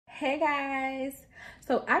Hey guys,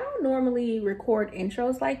 so I don't normally record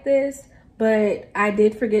intros like this, but I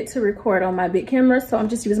did forget to record on my big camera, so I'm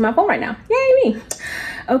just using my phone right now. Yay me.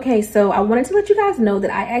 Okay, so I wanted to let you guys know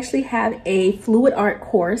that I actually have a fluid art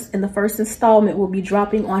course, and the first installment will be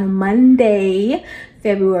dropping on Monday,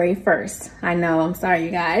 February 1st. I know, I'm sorry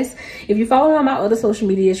you guys. If you follow me on my other social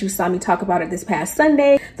medias, you saw me talk about it this past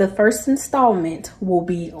Sunday. The first installment will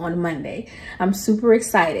be on Monday. I'm super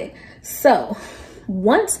excited. So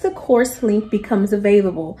once the course link becomes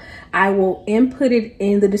available, I will input it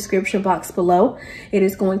in the description box below. It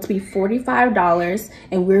is going to be $45,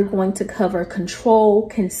 and we're going to cover control,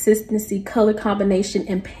 consistency, color combination,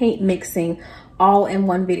 and paint mixing all in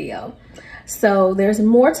one video. So there's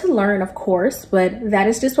more to learn, of course, but that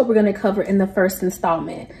is just what we're going to cover in the first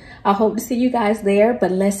installment. I hope to see you guys there,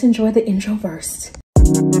 but let's enjoy the intro first.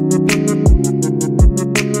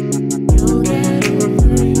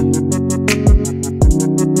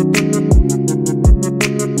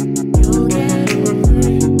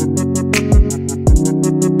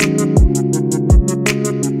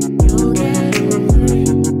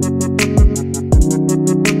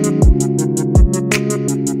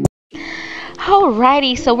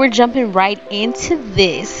 Alrighty, so we're jumping right into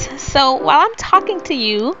this. So while I'm talking to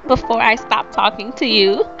you, before I stop talking to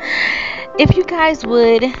you, if you guys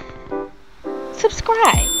would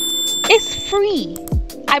subscribe, it's free.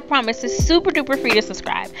 I promise, it's super duper free to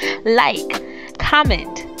subscribe. Like,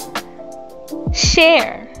 comment,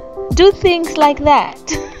 share, do things like that.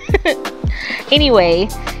 Anyway,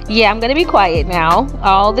 yeah, I'm gonna be quiet now.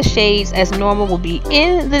 All the shades as normal will be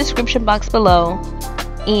in the description box below.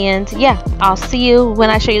 And yeah, I'll see you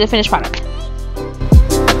when I show you the finished product.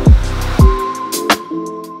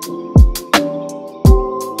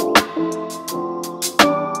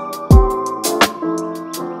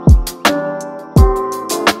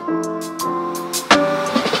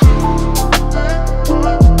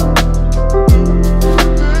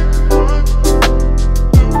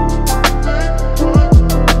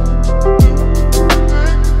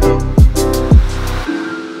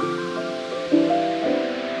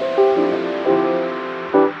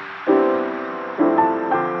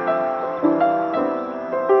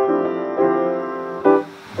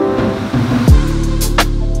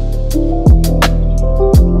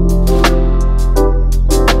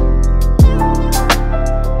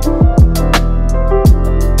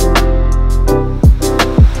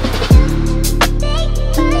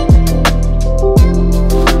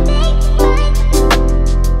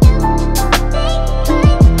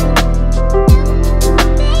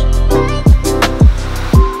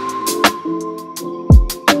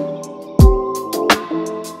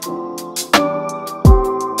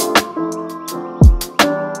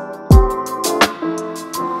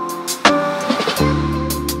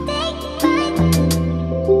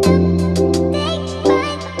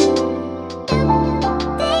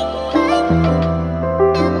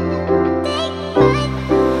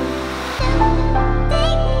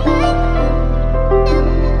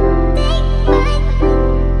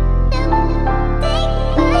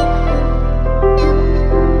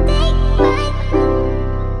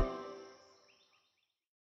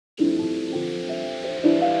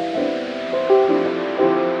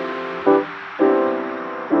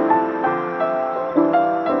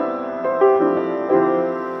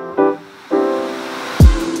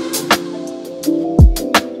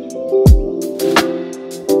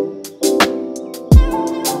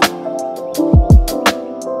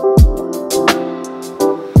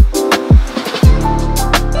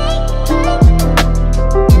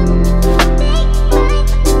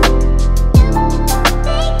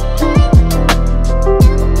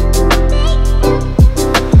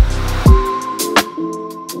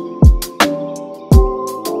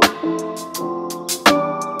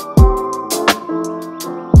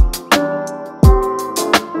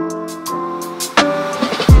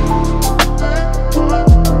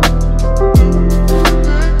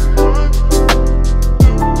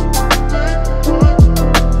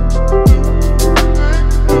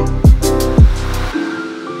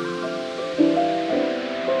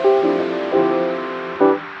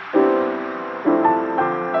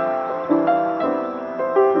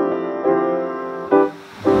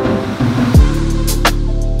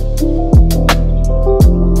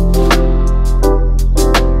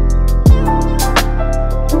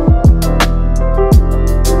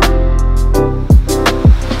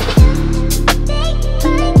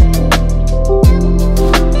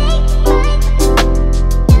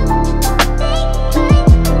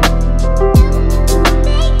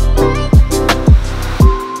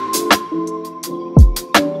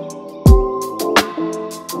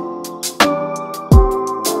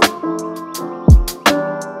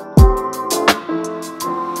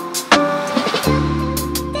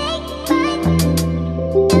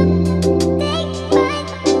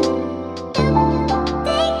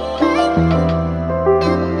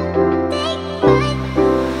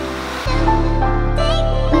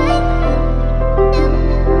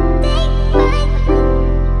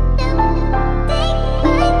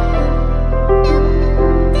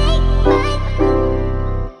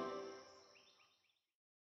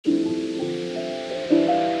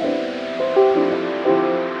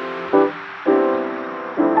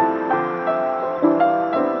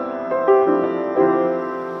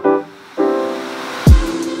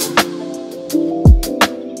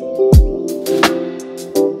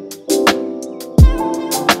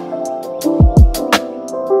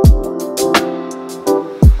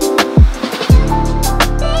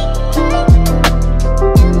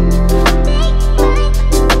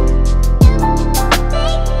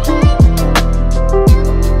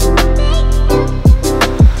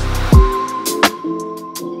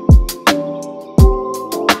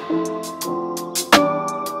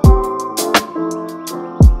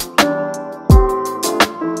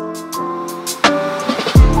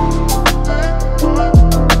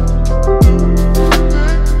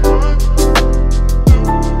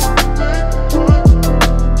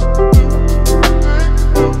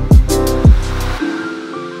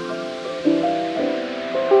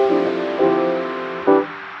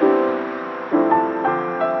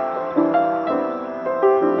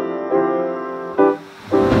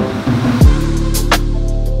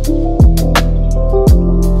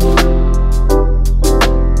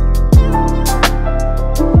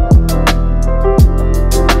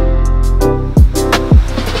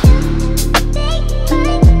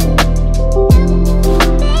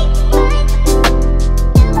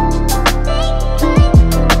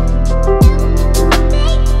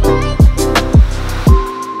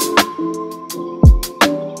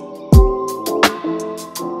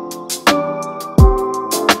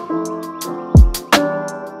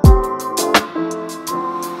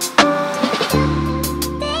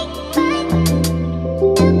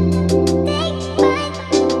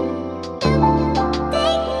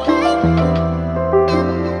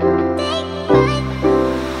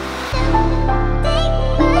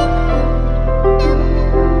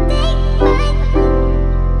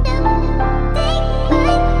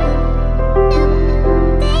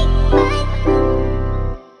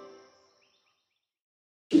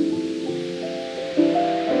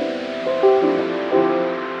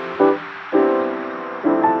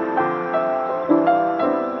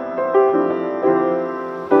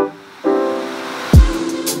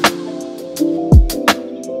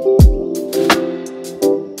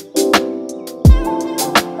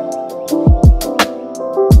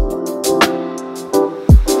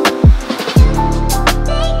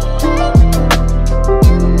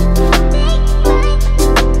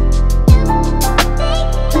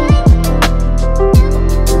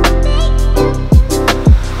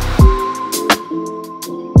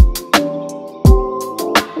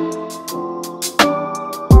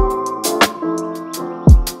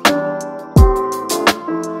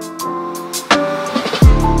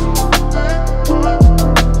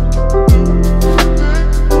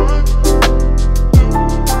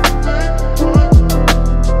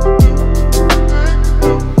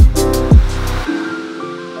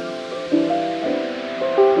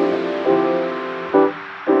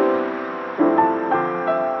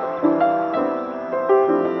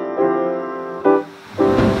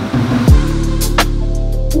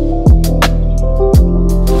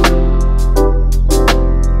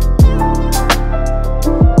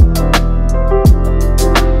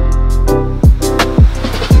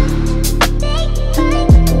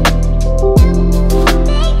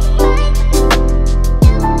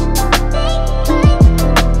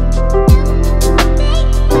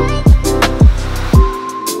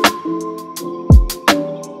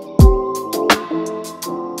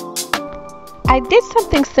 I did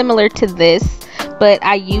something similar to this, but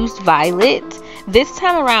I used violet. This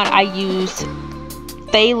time around I used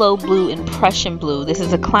Pthalo blue and Prussian blue. This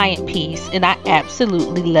is a client piece and I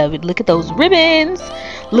absolutely love it. Look at those ribbons.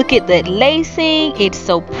 Look at that lacing. It's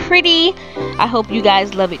so pretty. I hope you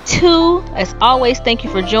guys love it too. As always, thank you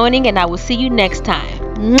for joining and I will see you next time.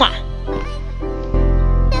 Mwah!